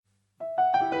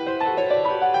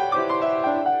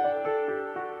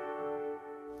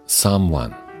Psalm 1.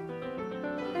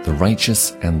 The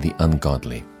righteous and the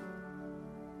ungodly.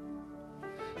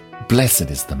 Blessed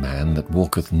is the man that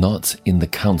walketh not in the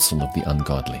counsel of the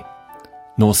ungodly,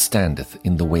 nor standeth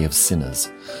in the way of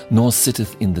sinners, nor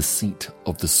sitteth in the seat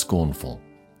of the scornful.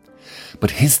 But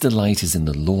his delight is in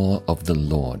the law of the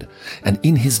Lord, and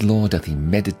in his law doth he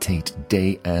meditate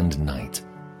day and night.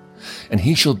 And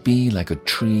he shall be like a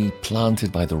tree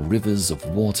planted by the rivers of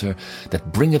water,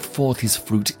 that bringeth forth his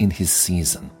fruit in his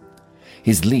season.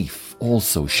 His leaf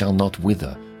also shall not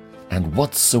wither, and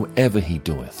whatsoever he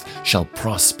doeth shall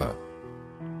prosper.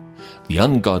 The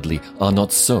ungodly are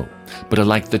not so, but are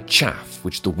like the chaff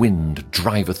which the wind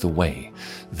driveth away.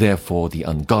 Therefore the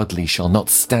ungodly shall not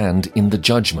stand in the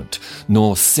judgment,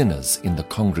 nor sinners in the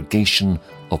congregation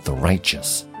of the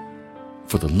righteous.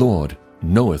 For the Lord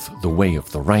knoweth the way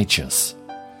of the righteous,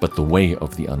 but the way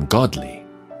of the ungodly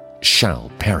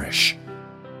shall perish.